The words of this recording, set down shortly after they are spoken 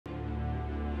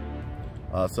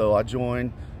So I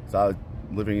joined, so I was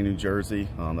living in New Jersey.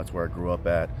 That's where I grew up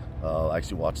at. I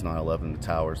actually watched 9/11, the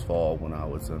towers fall when I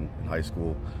was in high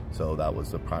school. So that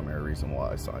was the primary reason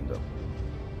why I signed up.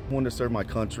 I wanted to serve my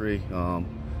country.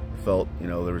 Felt,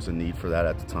 there was a need for that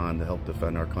at the time to help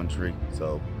defend our country.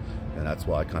 And that's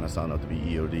why I kind of signed up to be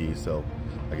EOD, so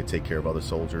I could take care of other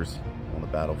soldiers on the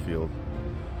battlefield.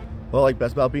 Well,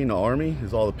 best about being in the Army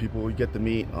is all the people we get to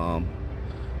meet,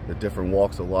 the different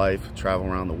walks of life, travel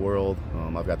around the world.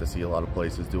 I've got to see a lot of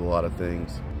places, do a lot of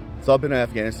things. So I've been to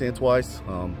Afghanistan twice.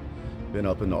 Been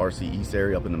up in the RC East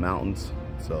area, up in the mountains.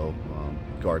 So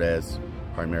Gregg-Adams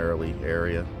primarily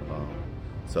area.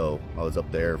 So I was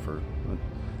up there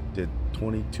did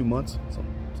 22 months,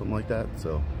 something like that.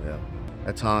 So yeah,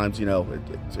 at times,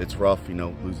 it's rough,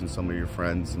 losing some of your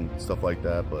friends and stuff like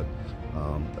that. But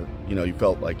you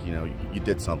felt like you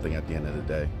did something at the end of the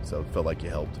day. So it felt like you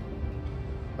helped.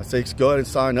 I say go ahead and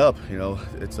sign up.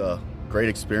 It's a great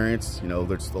experience.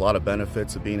 There's a lot of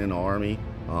benefits of being in the Army.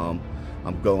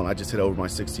 I just hit over my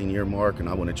 16-year mark, and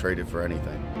I wouldn't trade it for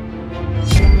anything.